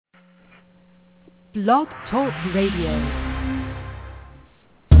Blog Talk Radio.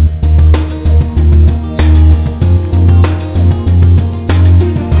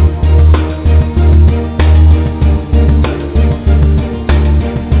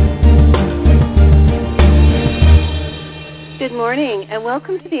 Good morning, and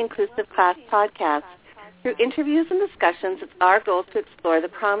welcome to the Inclusive Class Podcast. Through interviews and discussions, it's our goal to explore the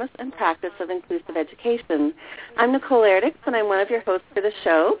promise and practice of inclusive education. I'm Nicole Erdix, and I'm one of your hosts for the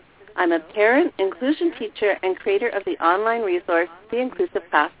show. I'm a parent, inclusion teacher, and creator of the online resource,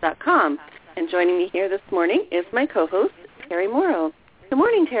 theinclusiveclass.com. And joining me here this morning is my co-host, Terry Morrow. Good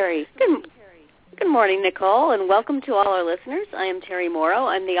morning, Terry. Good morning, Nicole, and welcome to all our listeners. I am Terry Morrow.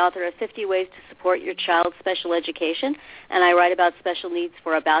 I'm the author of 50 Ways to Support Your Child's Special Education, and I write about special needs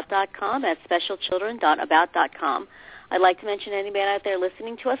for About.com at specialchildren.about.com. I'd like to mention anybody out there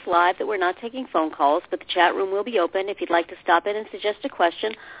listening to us live that we're not taking phone calls, but the chat room will be open. If you'd like to stop in and suggest a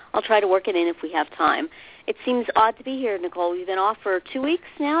question, I'll try to work it in if we have time. It seems odd to be here, Nicole. We've been off for 2 weeks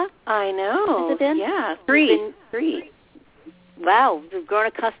now. I know. Has it been? Yeah, three. Wow, we've grown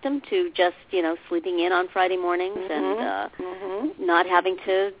accustomed to just, sleeping in on Friday mornnings and not having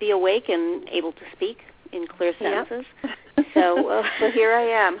to be awake and able to speak in clear sentences. Yep. So here I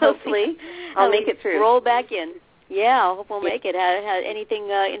am. Hopefully, I'll make it through. Roll back in. Yeah, I hope we'll make it. Had anything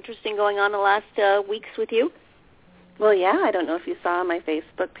interesting going on the last weeks with you? Well, yeah. I don't know if you saw on my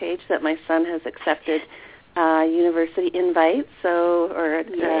Facebook page that my son has accepted university invite, or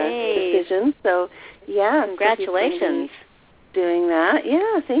decision. So, yeah. Congratulations. Doing that.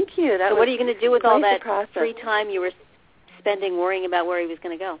 Yeah, thank you. So what are you going to do with all that free time you were spending worrying about where he was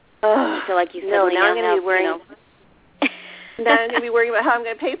going to go? I feel like you now I'm going to be worrying. Now I'm going to be worrying about how I'm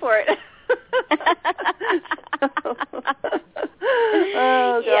going to pay for it.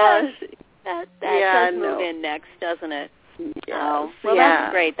 Oh gosh. That does move in next, doesn't it? Yes. Oh, well,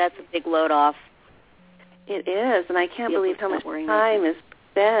 that's great. That's a big load off. It is, and I can't believe how much time is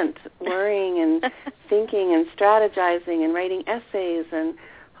spent worrying and thinking and strategizing and writing essays, and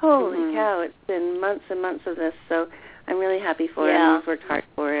holy cow, it's been months and months of this, so I'm really happy for it, and I've worked hard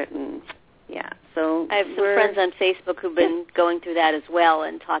for it, and so I have some friends on Facebook who've been going through that as well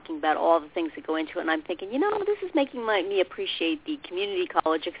and talking about all the things that go into it, and I'm thinking, this is making me appreciate the community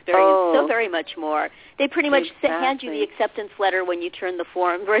college experience so very much more. They pretty much hand you the acceptance letter when you turn the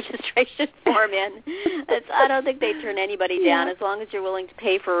registration form in. I don't think they turn anybody down as long as you're willing to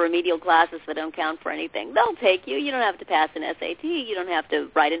pay for remedial classes that don't count for anything. They'll take you. You don't have to pass an SAT. You don't have to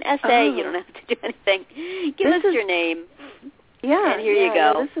write an essay. You don't have to do anything. Give us your name. Yeah, and here you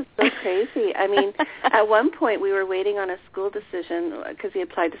go. No, this is so crazy. I mean, at one point we were waiting on a school decision because he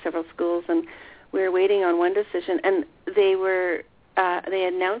applied to several schools, and we were waiting on one decision, and they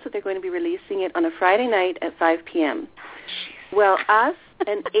announced that they're going to be releasing it on a Friday night at 5 p.m. Well, us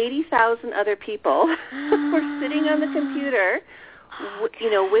and 80,000 other people were sitting on the computer,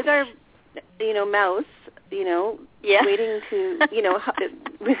 with our, mouse, waiting to,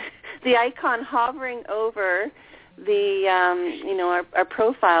 with the icon hovering over the our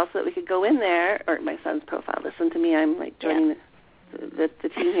profile so that we could go in there, or my son's profile. Listen to me, I'm like joining the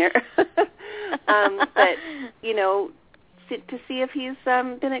team here. But to see if he's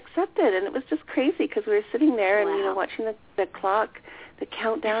been accepted, and it was just crazy because we were sitting there and watching the clock, the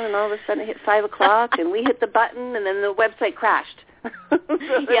countdown, and all of a sudden it hit 5 o'clock, and we hit the button, and then the website crashed.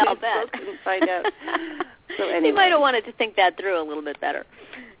 I'll bet. Couldn't find out. So anyway, you might have wanted to think that through a little bit better.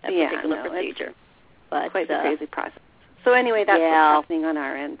 That particular procedure. But quite the crazy process. So anyway, that's what's happening on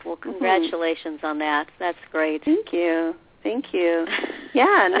our end. Well, congratulations on that. That's great. Thank you.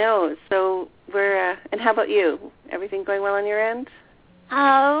 So we're, and how about you? Everything going well on your end?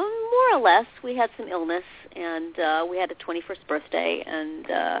 More or less. We had some illness, and we had a 21st birthday, and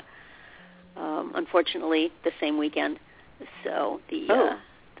unfortunately the same weekend. So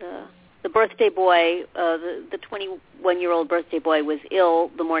the birthday boy, the 21-year-old birthday boy was ill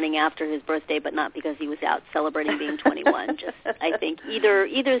the morning after his birthday, but not because he was out celebrating being 21. Just, I think, either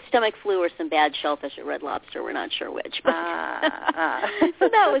stomach flu or some bad shellfish at Red Lobster. We're not sure which. But so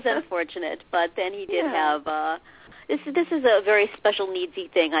that was unfortunate. But then he did have, this is a very special needsy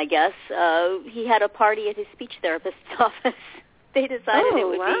thing, I guess. He had a party at his speech therapist's office. They decided it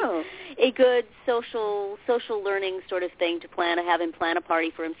would be a good social learning sort of thing to have him plan a party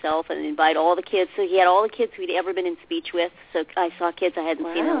for himself and invite all the kids. So he had all the kids who he'd ever been in speech with. So I saw kids I hadn't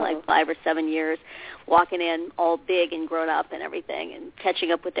seen in like 5 or 7 years walking in all big and grown up and everything and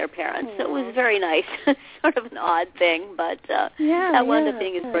catching up with their parents. So it was very nice. Sort of an odd thing, but that wound up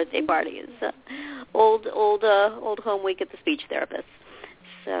being his birthday party. His old home week at the speech therapist.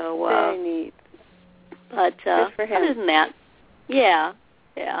 So very neat. But good for him. Other than that, yeah.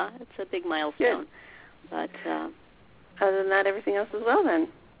 Yeah, it's a big milestone. Good. But other than that, everything else is well then?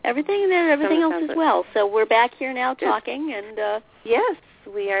 Everything else is well. So we're back here now talking. And yes,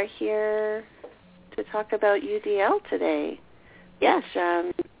 we are here to talk about UDL today. Yes.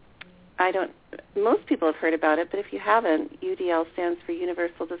 Which, most people have heard about it, but if you haven't, UDL stands for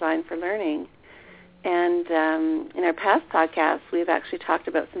Universal Design for Learning. And in our past podcasts, we've actually talked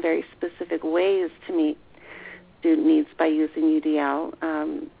about some very specific ways to meet student needs by using UDL.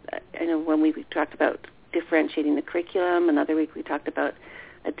 I know one week we talked about differentiating the curriculum. Another week we talked about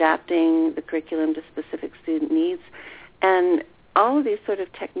adapting the curriculum to specific student needs. And all of these sort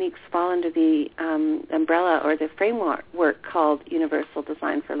of techniques fall under the umbrella or the framework called Universal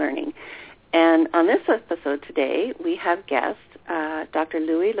Design for Learning. And on this episode today, we have guest Dr.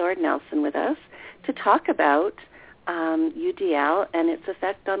 Louie Lord-Nelson with us to talk about UDL and its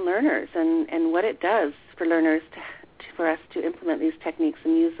effect on learners and what it does for learners for us to implement these techniques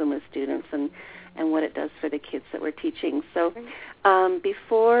and use them with students and what it does for the kids that we're teaching. So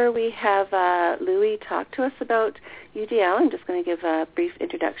before we have Louie talk to us about UDL, I'm just going to give a brief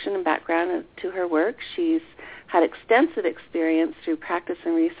introduction and background to her work. She's had extensive experience through practice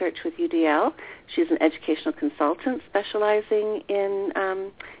and research with UDL. She's an educational consultant specializing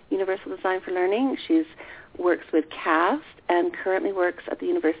in Universal Design for Learning. She works with CAST and currently works at the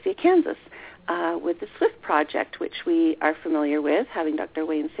University of Kansas with the SWIFT project, which we are familiar with, having Dr.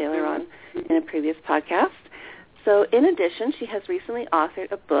 Wayne Saylor on in a previous podcast. So in addition, she has recently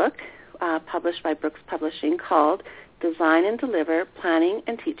authored a book published by Brooks Publishing called Design and Deliver, Planning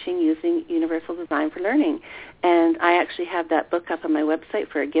and Teaching Using Universal Design for Learning. And I actually have that book up on my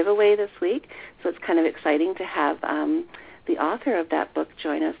website for a giveaway this week, so it's kind of exciting to have the author of that book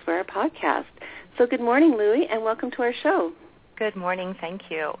join us for our podcast. So good morning, Louie, and welcome to our show. Good morning. Thank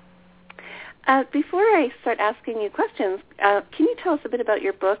you. Before I start asking you questions, can you tell us a bit about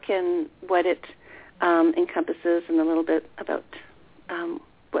your book and what it encompasses and a little bit about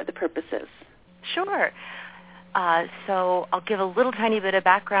what the purpose is? Sure. So I'll give a little tiny bit of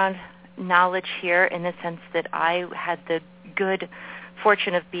background knowledge here in the sense that I had the good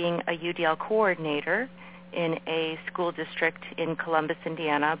fortune of being a UDL coordinator in a school district in Columbus,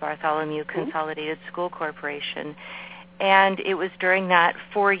 Indiana, Bartholomew Consolidated School Corporation. And it was during that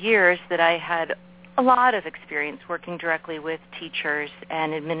 4 years that I had a lot of experience working directly with teachers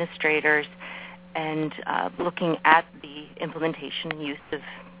and administrators and looking at the implementation and use of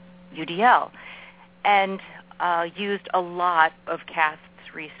UDL. And used a lot of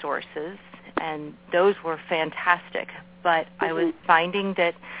CAST's resources, and those were fantastic. But I was finding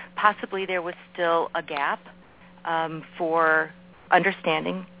that possibly there was still a gap for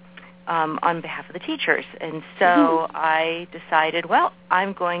understanding on behalf of the teachers. And so I decided, well,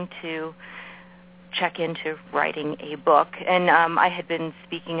 I'm going to check into writing a book. And I had been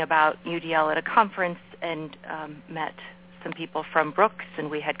speaking about UDL at a conference and met some people from Brooks, and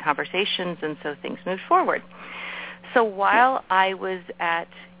we had conversations, and so things moved forward. So while I was at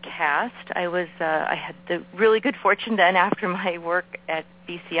CAST, I had the really good fortune then after my work at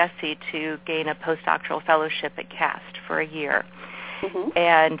BCSC to gain a postdoctoral fellowship at CAST for a year.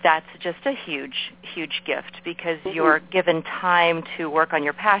 And that's just a huge, huge gift because you're given time to work on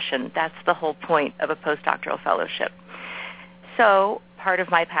your passion. That's the whole point of a postdoctoral fellowship. So part of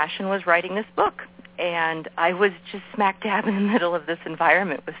my passion was writing this book. And I was just smack dab in the middle of this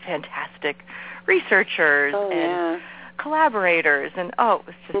environment with fantastic researchers and collaborators. And, it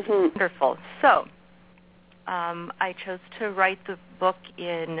was just wonderful. So I chose to write the book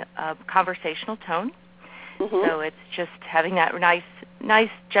in a conversational tone. So it's just having that nice,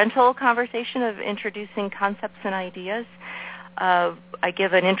 gentle conversation of introducing concepts and ideas. I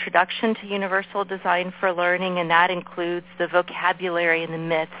give an introduction to Universal Design for Learning, and that includes the vocabulary and the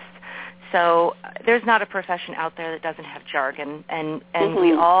myths. So there's not a profession out there that doesn't have jargon, and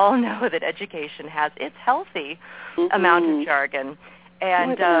we all know that education has its healthy amount of jargon.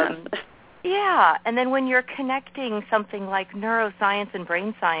 And and then when you're connecting something like neuroscience and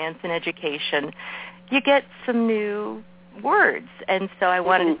brain science in education, you get some new words. And so I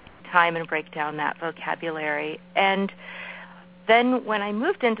wanted to take time and break down that vocabulary. And then when I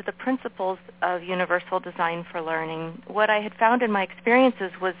moved into the principles of Universal Design for Learning, what I had found in my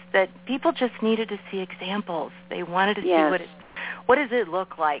experiences was that people just needed to see examples. They wanted to see what does it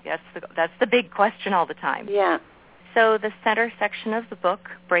look like? That's the big question all the time. Yeah. So the center section of the book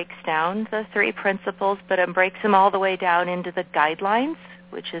breaks down the 3 principles, but it breaks them all the way down into the guidelines,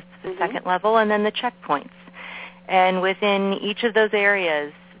 which is the second level, and then the checkpoints. And within each of those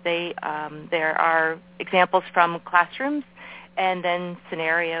areas, there are examples from classrooms and then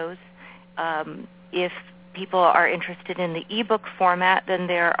scenarios. If people are interested in the ebook format, then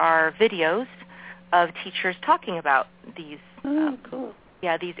there are videos of teachers talking about these cool.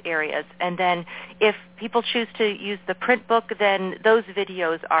 these areas. And then if people choose to use the print book, then those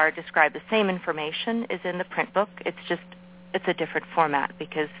videos are describe the same information as in the print book. It's a different format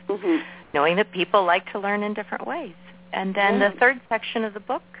because knowing that people like to learn in different ways. And then the third section of the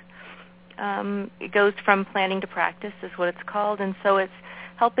book, it goes from planning to practice is what it's called. And so it's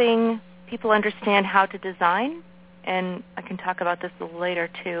helping people understand how to design. And I can talk about this a little later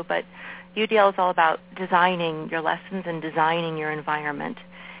too, but UDL is all about designing your lessons and designing your environment.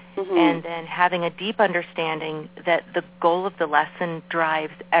 And then having a deep understanding that the goal of the lesson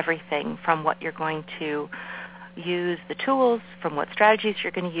drives everything from what you're going to use the tools, from what strategies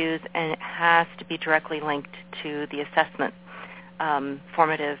you're going to use, and it has to be directly linked to the assessment,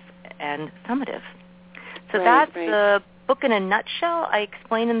 formative and summative. So that's the book in a nutshell. I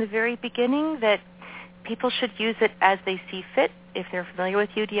explained in the very beginning that people should use it as they see fit. If they're familiar with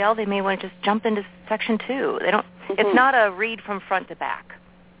UDL, they may want to just jump into section 2. They don't. It's not a read from front to back.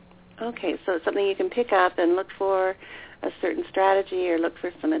 Okay, so it's something you can pick up and look for a certain strategy or look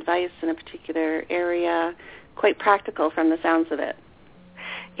for some advice in a particular area. Quite practical from the sounds of it.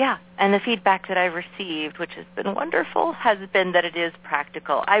 Yeah, and the feedback that I've received, which has been wonderful, has been that it is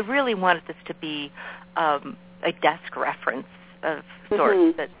practical. I really wanted this to be a desk reference of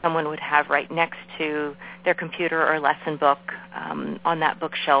sorts that someone would have right next to their computer or lesson book on that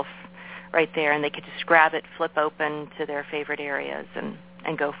bookshelf right there, and they could just grab it, flip open to their favorite areas,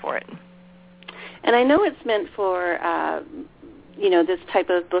 and go for it. And I know it's meant for, this type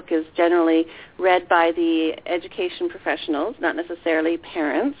of book is generally read by the education professionals, not necessarily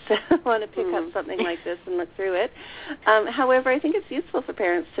parents who want to pick up something like this and look through it. However, I think it's useful for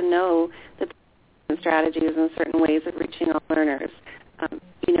parents to know the strategies and certain ways of reaching all learners.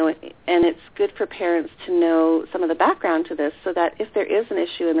 And it's good for parents to know some of the background to this so that if there is an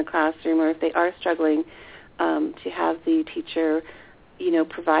issue in the classroom or if they are struggling to have the teacher,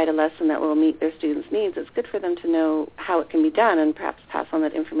 provide a lesson that will meet their students' needs, it's good for them to know how it can be done and perhaps pass on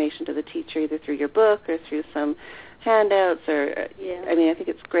that information to the teacher either through your book or through some handouts I think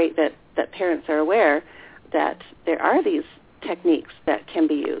it's great that parents are aware that there are these techniques that can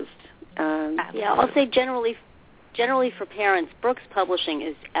be used. I'll say generally for parents, Brooks Publishing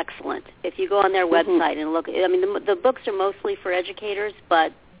is excellent. If you go on their website and look, the books are mostly for educators,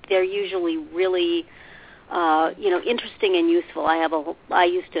 but they're usually really, interesting and useful. I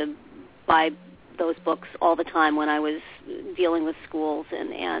used to buy those books all the time when I was dealing with schools,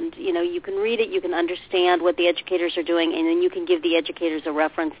 and you can read it, you can understand what the educators are doing, and then you can give the educators a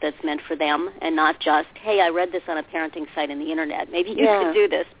reference that's meant for them, and not just, hey, I read this on a parenting site on the internet. Maybe you could do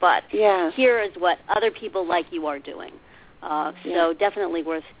this, but here is what other people like you are doing. So definitely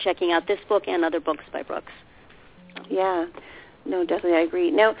worth checking out this book and other books by Brooks. Yeah. No, definitely, I agree.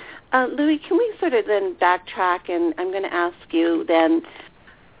 Now, Louis, can we sort of then backtrack, and I'm going to ask you then,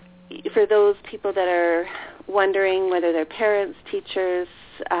 for those people that are wondering whether they're parents, teachers,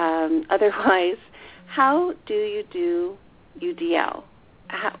 otherwise, how do you do UDL?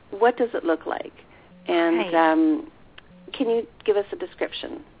 What does it look like? And can you give us a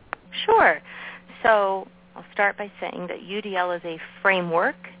description? Sure. So I'll start by saying that UDL is a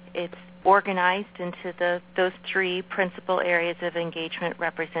framework. It's organized into those 3 principal areas of engagement,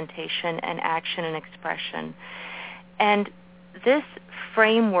 representation, and action and expression. And this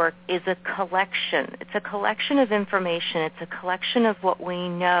framework is a collection. It's a collection of information. It's a collection of what we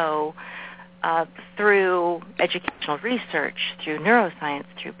know through educational research, through neuroscience,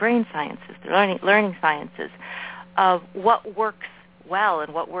 through brain sciences, through learning sciences, of what works well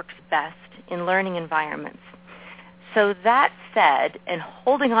and what works best in learning environments. So that said, and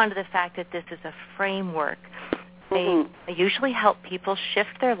holding on to the fact that this is a framework, I usually help people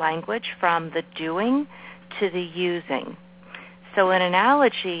shift their language from the doing to the using. So an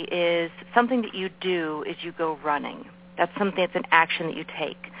analogy is something that you do is you go running. That's something that's an action that you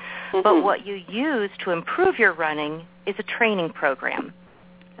take. But what you use to improve your running is a training program.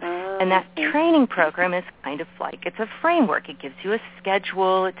 And that training program is kind of like, it's a framework. It gives you a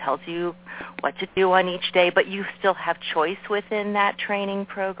schedule. It tells you what to do on each day, but you still have choice within that training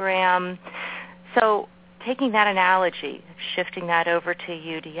program. So taking that analogy, shifting that over to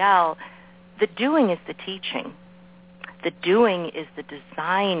UDL, the doing is the teaching. The doing is the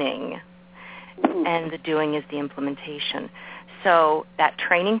designing, and the doing is the implementation. So that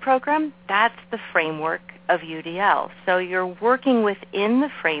training program, that's the framework of UDL. So you're working within the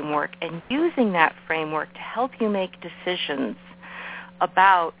framework and using that framework to help you make decisions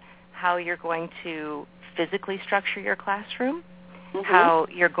about how you're going to physically structure your classroom how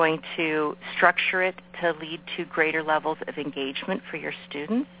you're going to structure it to lead to greater levels of engagement for your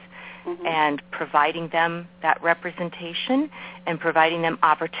students, and providing them that representation and providing them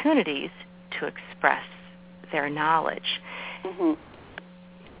opportunities to express their knowledge.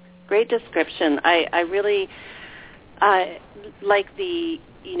 Great description. I really like the,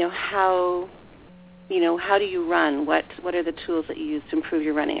 how do you run? What are the tools that you use to improve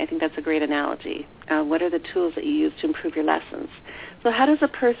your running? I think that's a great analogy. What are the tools that you use to improve your lessons? So how does a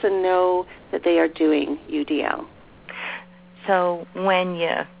person know that they are doing UDL? So when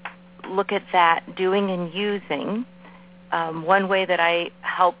you look at that doing and using, one way that I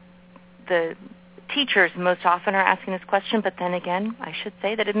help the teachers most often are asking this question, but then again, I should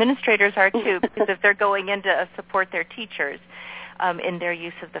say that administrators are too, because if they're going in to support their teachers in their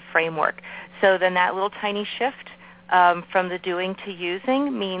use of the framework. So then that little tiny shift from the doing to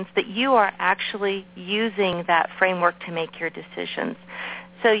using means that you are actually using that framework to make your decisions.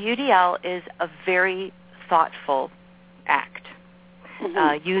 So UDL is a very thoughtful act.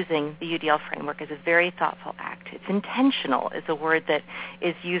 Using the UDL framework is a very thoughtful act. It's intentional is a word that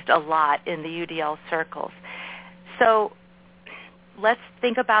is used a lot in the UDL circles. So let's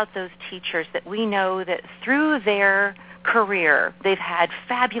think about those teachers that we know that through their career they've had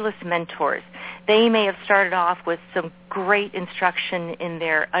fabulous mentors. They may have started off with some great instruction in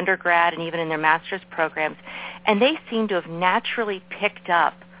their undergrad and even in their master's programs, and they seem to have naturally picked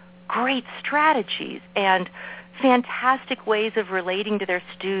up great strategies and fantastic ways of relating to their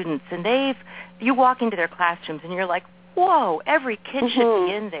students. And you walk into their classrooms and you're like, whoa, every kid should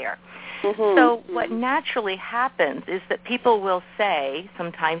be in there. So what naturally happens is that people will say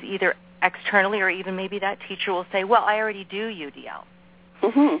sometimes either externally or even maybe that teacher will say, well, I already do UDL.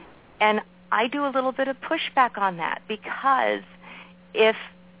 And I do a little bit of pushback on that, because if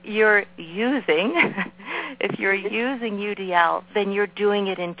you're using UDL, then you're doing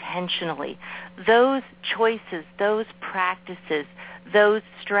it intentionally. Those choices, those practices, those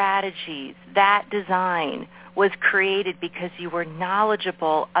strategies, that design was created because you were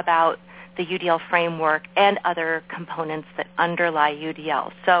knowledgeable about the UDL framework and other components that underlie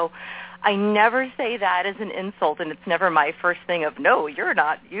UDL. So I never say that as an insult, and it's never my first thing of, no, you're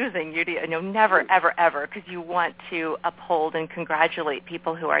not using UDL. No, never, ever, ever, because you want to uphold and congratulate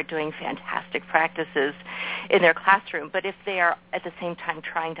people who are doing fantastic practices in their classroom. But if they are at the same time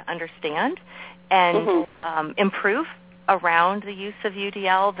trying to understand and improve around the use of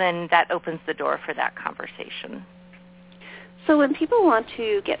UDL, then that opens the door for that conversation. So when people want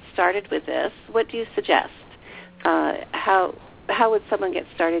to get started with this, what do you suggest? How would someone get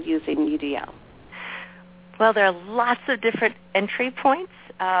started using UDL? Well, there are lots of different entry points,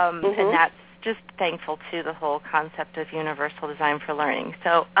 and that's just thankful to the whole concept of universal design for learning.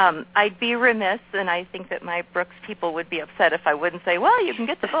 So I'd be remiss, and I think that my Brooks people would be upset if I wouldn't say, well, you can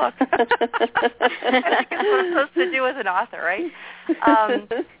get the book. I think it's what I'm supposed to do as an author, right?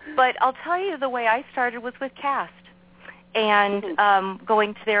 But I'll tell you, the way I started was with CAST and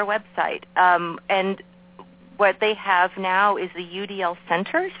going to their website. And what they have now is the UDL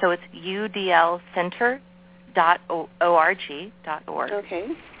Center, so it's udlcenter.org. Okay.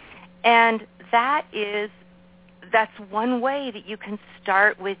 And that's one way that you can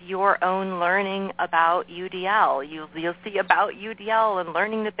start with your own learning about UDL. You'll see about UDL and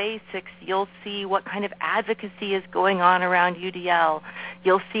learning the basics. You'll see what kind of advocacy is going on around UDL.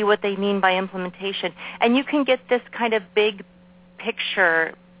 You'll see what they mean by implementation. And you can get this kind of big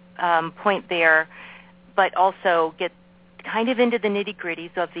picture point there, but also get kind of into the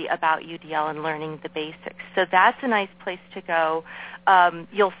nitty-gritties of the about UDL and learning the basics. So that's a nice place to go.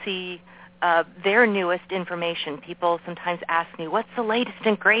 You'll see their newest information. People sometimes ask me, what's the latest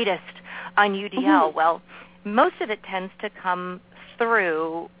and greatest on UDL? Well, most of it tends to come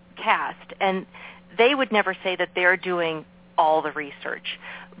through CAST, and they would never say that they're doing all the research.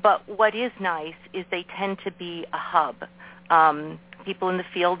 But what is nice is they tend to be a hub. People in the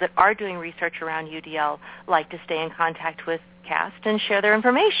field that are doing research around UDL like to stay in contact with CAST and share their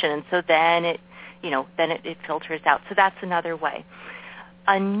information, and so then it filters out. So that's another way.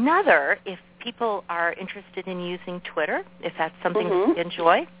 Another, if people are interested in using Twitter, if that's something that they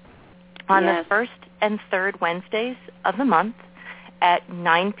enjoy, on the first and third Wednesdays of the month at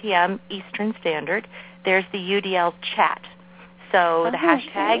 9 p.m. Eastern Standard, there's the UDL chat. So the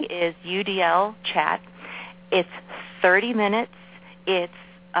hashtag is UDL chat. It's 30 minutes. It's,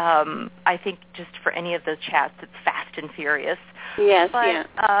 I think, just for any of those chats, it's fast and furious. Yes, but,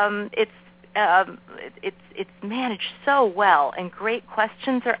 it's managed so well, and great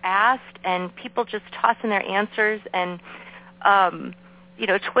questions are asked, and people just toss in their answers, and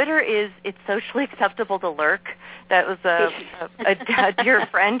Twitter it's socially acceptable to lurk. That was a dear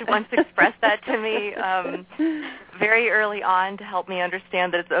friend once expressed that to me very early on to help me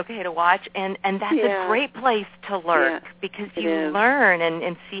understand that it's okay to watch, and that's a great place to lurk because you learn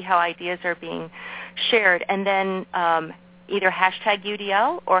and see how ideas are being shared. And then either hashtag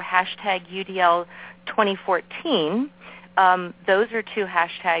UDL or hashtag UDL 2014, those are two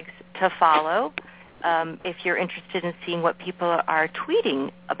hashtags to follow if you're interested in seeing what people are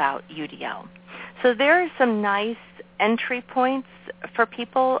tweeting about UDL. So there are some nice entry points for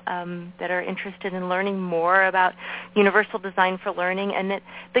people that are interested in learning more about universal design for learning, and that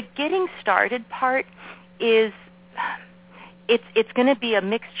the getting started part is it's going to be a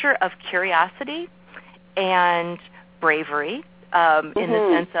mixture of curiosity and bravery in the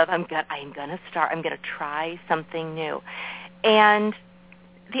sense of I'm going to try something new. And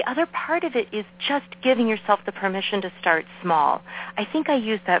the other part of it is just giving yourself the permission to start small. I think I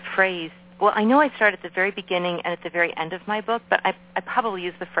used that phrase. Well, I know I start at the very beginning and at the very end of my book, but I probably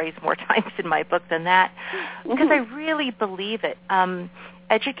use the phrase more times in my book than that because I really believe it.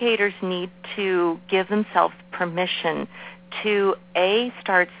 Educators need to give themselves permission to, A,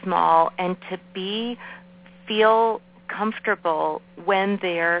 start small, and to, B, feel comfortable when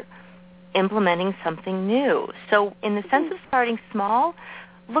they're implementing something new. So in the sense of starting small,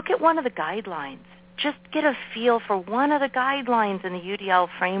 look at one of the guidelines. Just get a feel for one of the guidelines in the UDL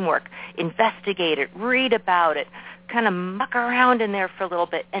framework. Investigate it, read about it, kind of muck around in there for a little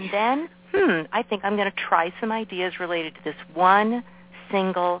bit. And then, I think I'm going to try some ideas related to this one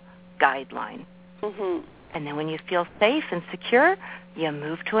single guideline. And then when you feel safe and secure, you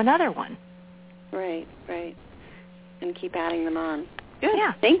move to another one. Right. And keep adding them on. Good.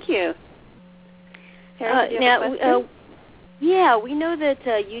 Yeah. Thank you. Sarah, do you have a question? We know that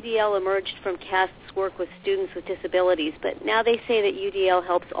UDL emerged from CAST's work with students with disabilities, but now they say that UDL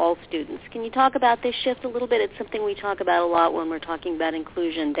helps all students. Can you talk about this shift a little bit? It's something we talk about a lot when we're talking about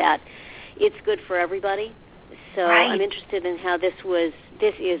inclusion, that it's good for everybody. So I'm interested in how this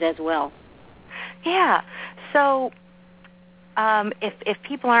is as well. Yeah. So if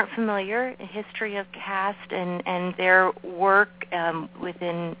people aren't familiar, the history of CAST and their work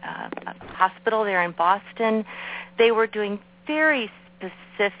within a hospital there in Boston, they were doing very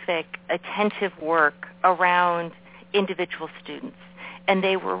specific, attentive work around individual students. And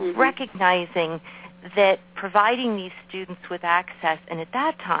they were recognizing that providing these students with access, and at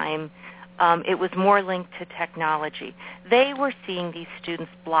that time, it was more linked to technology. They were seeing these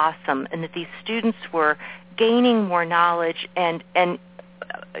students blossom, and that these students were gaining more knowledge and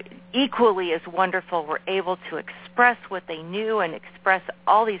equally as wonderful were able to express what they knew and express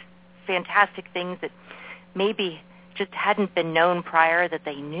all these fantastic things that maybe just hadn't been known prior that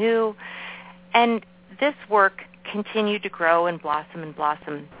they knew. And this work continued to grow and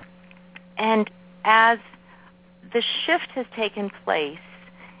blossom. And as the shift has taken place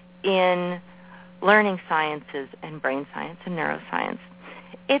in learning sciences and brain science and neuroscience,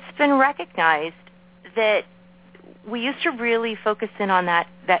 it's been recognized that we used to really focus in on that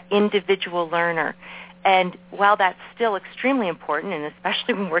individual learner. And while that's still extremely important, and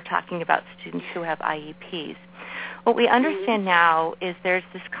especially when we're talking about students who have IEPs, what we understand now is there's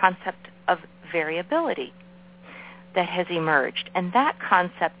this concept of variability that has emerged. And that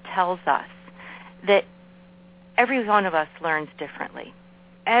concept tells us that every one of us learns differently.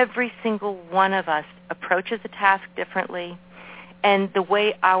 Every single one of us approaches a task differently, and the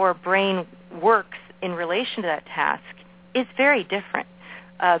way our brain works in relation to that task is very different.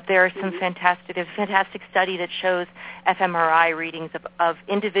 There are some fantastic study that shows fMRI readings of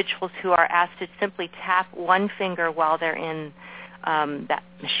individuals who are asked to simply tap one finger while they're in that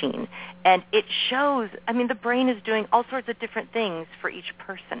machine. And it shows, the brain is doing all sorts of different things for each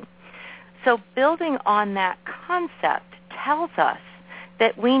person. So building on that concept tells us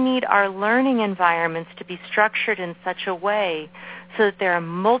that we need our learning environments to be structured in such a way so that there are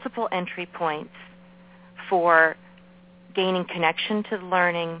multiple entry points for gaining connection to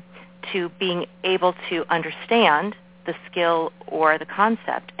learning, to being able to understand the skill or the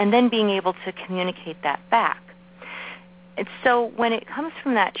concept, and then being able to communicate that back. And so when it comes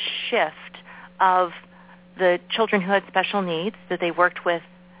from that shift of the children who had special needs that they worked with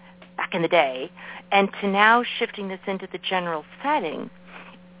back in the day, and to now shifting this into the general setting,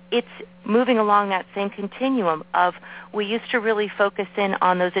 it's moving along that same continuum of we used to really focus in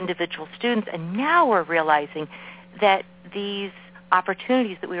on those individual students, and now we're realizing that these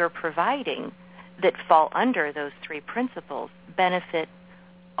opportunities that we were providing that fall under those three principles benefit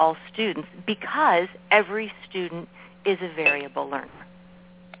all students because every student is a variable learner.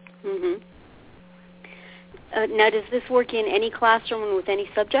 Now, does this work in any classroom and with any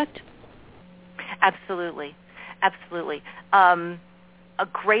subject? Absolutely. Absolutely. A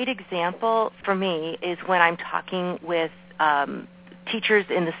great example for me is when I'm talking with teachers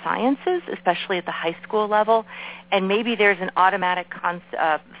in the sciences, especially at the high school level, and maybe there's an automatic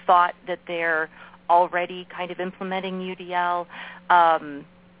thought that they're already kind of implementing UDL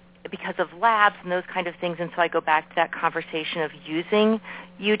because of labs and those kind of things, and so I go back to that conversation of using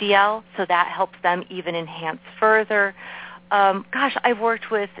UDL, so that helps them even enhance further. I've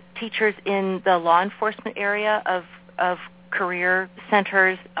worked with teachers in the law enforcement area of career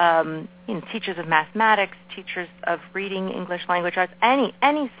centers, teachers of mathematics, teachers of reading, English language arts,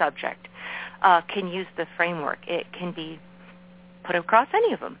 any subject can use the framework. It can be put across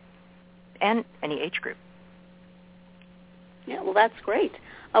any of them and any age group. Yeah, well, that's great.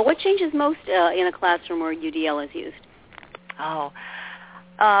 What changes most in a classroom where UDL is used?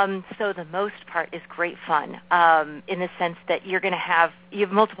 So the most part is great fun in the sense that you have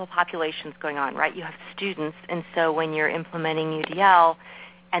multiple populations going on, right? You have students, and so when you're implementing UDL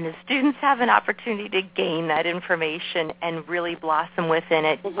and the students have an opportunity to gain that information and really blossom within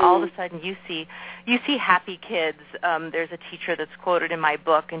it, all of a sudden you see happy kids. There's a teacher that's quoted in my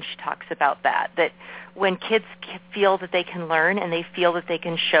book, and she talks about that when kids feel that they can learn and they feel that they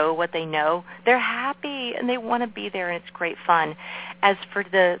can show what they know, they're happy and they want to be there, and it's great fun. As for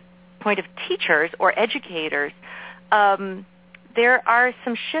the point of teachers or educators, there are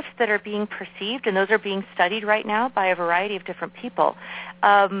some shifts that are being perceived, and those are being studied right now by a variety of different people.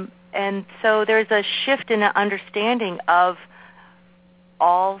 And so there's a shift in the understanding of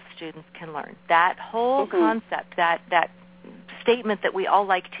all students can learn. That whole concept, that statement that we all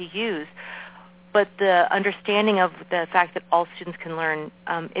like to use, but the understanding of the fact that all students can learn,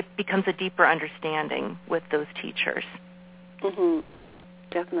 it becomes a deeper understanding with those teachers.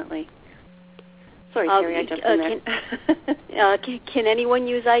 Definitely. Sorry, Terry, I jumped in there. Can anyone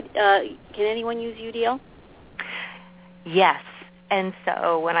use UDL? Yes. And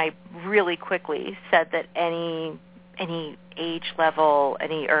so when I really quickly said that any age level,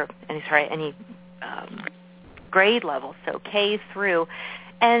 any grade level, so K through,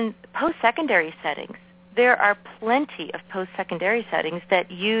 and post-secondary settings, there are plenty of post-secondary settings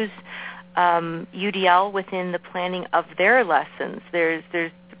that use UDL within the planning of their lessons. There's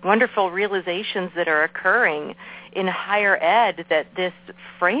wonderful realizations that are occurring in higher ed that this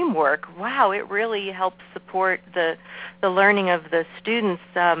framework, it really helps support the learning of the students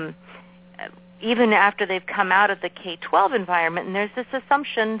even after they've come out of the K-12 environment. And there's this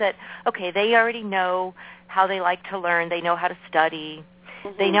assumption that, they already know how they like to learn, they know how to study,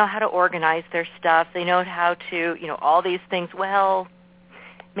 they know how to organize their stuff, they know how to, all these things. Well,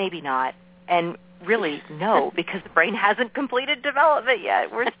 maybe not. And really, no, because the brain hasn't completed development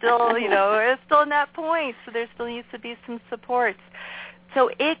yet. We're still, we're still in that point, so there still needs to be some supports.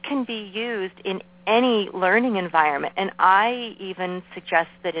 So it can be used in any learning environment, and I even suggest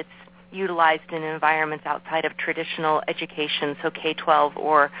that it's utilized in environments outside of traditional education, so K-12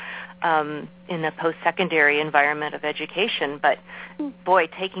 or in the post-secondary environment of education. But, boy,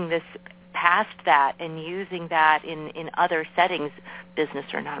 taking this past that and using that in other settings, business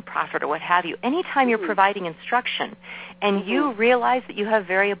or nonprofit or what have you, anytime you're providing instruction and you realize that you have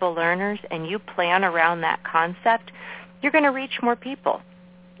variable learners and you plan around that concept, you're going to reach more people.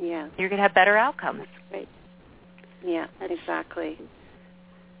 Yeah. You're going to have better outcomes. Great. Yeah, exactly.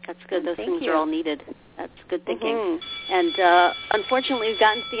 That's good. Those things are all needed. That's good thinking. And unfortunately, we've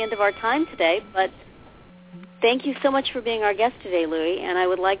gotten to the end of our time today, but thank you so much for being our guest today, Louie, and I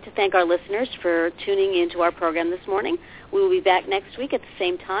would like to thank our listeners for tuning into our program this morning. We will be back next week at the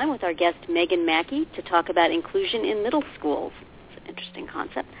same time with our guest, Megan Mackey, to talk about inclusion in middle schools. It's an interesting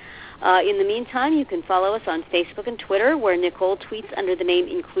concept. In the meantime, you can follow us on Facebook and Twitter, where Nicole tweets under the name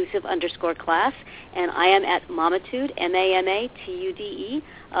inclusive_class, and I am at Mamatude, MAMATUDE.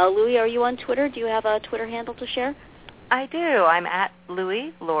 Louie, are you on Twitter? Do you have a Twitter handle to share? I do. I'm at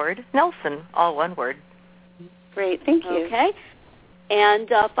Louie Lord Nelson, all one word. Great, thank you. Okay. And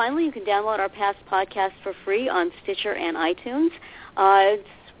finally, you can download our past podcasts for free on Stitcher and iTunes. I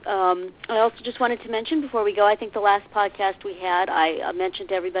also just wanted to mention before we go, I think the last podcast we had, I mentioned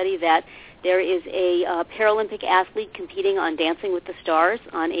to everybody that there is a Paralympic athlete competing on Dancing with the Stars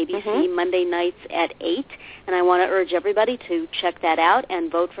on ABC Monday nights at 8, and I want to urge everybody to check that out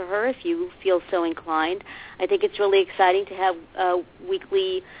and vote for her if you feel so inclined. I think it's really exciting to have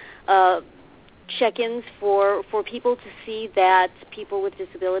weekly check-ins for people to see that people with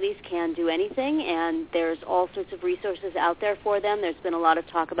disabilities can do anything, and there's all sorts of resources out there for them. There's been a lot of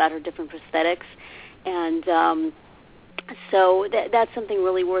talk about her different prosthetics, and So that's something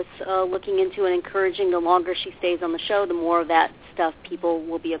really worth looking into and encouraging. The longer she stays on the show, the more of that stuff people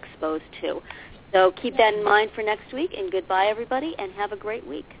will be exposed to. So keep that in mind for next week, and goodbye, everybody, and have a great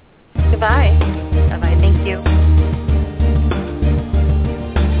week. Goodbye. Bye-bye. Thank you.